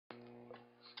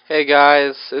Hey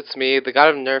guys, it's me, the God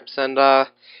of Nerps, and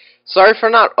sorry for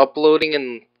not uploading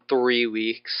in 3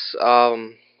 weeks.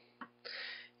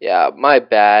 Yeah, my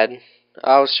bad.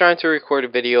 I was trying to record a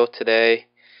video today,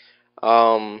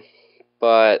 but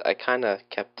I kind of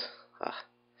kept.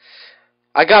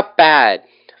 I got bad,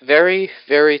 very,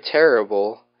 very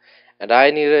terrible, and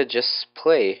I need to just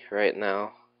play right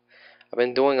now. I've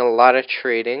been doing a lot of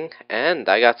trading, and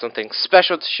I got something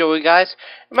special to show you guys.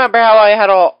 Remember how I had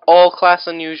all class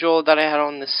unusual that I had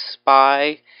on this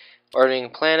spy, ordering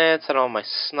planets, and on my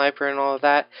sniper and all of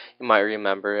that? You might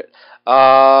remember it.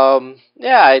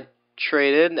 Yeah, I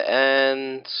traded,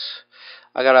 and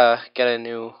I gotta get a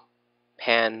new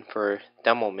pan for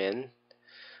Demomin.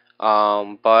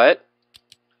 But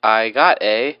I got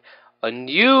a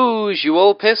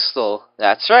unusual pistol.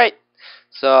 That's right.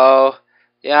 So,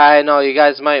 yeah, I know you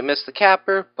guys might miss the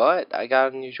capper, but I got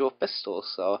an unusual pistol,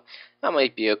 so that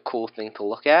might be a cool thing to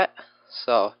look at.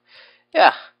 So,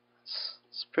 yeah,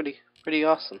 it's pretty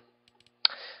awesome.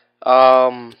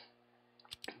 But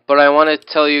I want to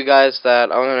tell you guys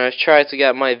that I'm gonna try to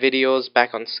get my videos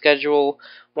back on schedule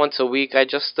once a week. I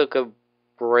just took a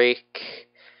break.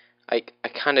 I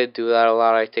kind of do that a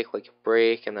lot. I take like a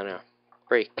break and then a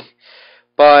break.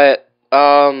 But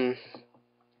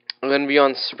I'm gonna be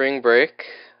on spring break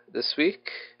this week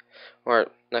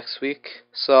or next week,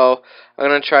 so I'm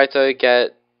gonna try to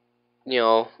get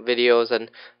videos and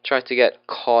try to get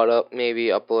caught up.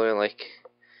 Maybe uploading like,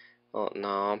 oh no,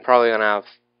 I'm probably gonna have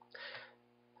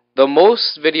the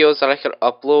most videos that I could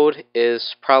upload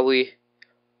is probably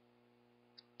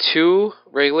 2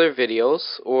 regular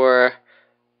videos or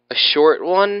a short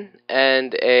one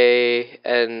and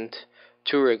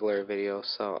 2 regular videos.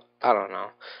 So I don't know.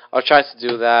 I'll try to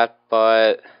do that,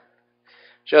 but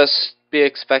just be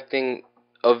expecting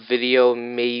a video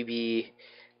maybe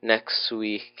next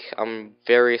week. I'm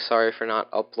very sorry for not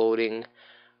uploading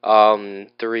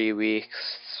 3 weeks.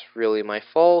 It's really my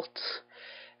fault.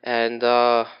 And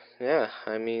yeah,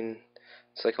 I mean,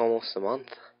 it's like almost a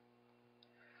month.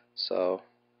 So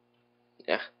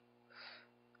yeah.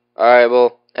 Alright,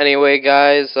 well, anyway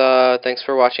guys, thanks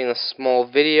for watching this small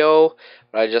video.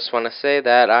 But I just want to say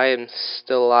that I am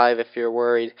still alive. If you're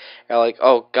worried, you're like,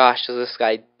 oh gosh, is this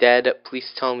guy dead?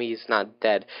 Please tell me he's not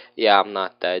dead. Yeah, I'm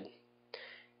not dead.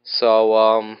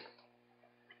 So,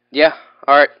 yeah,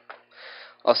 alright.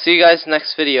 I'll see you guys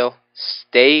next video.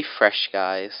 Stay fresh,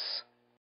 guys.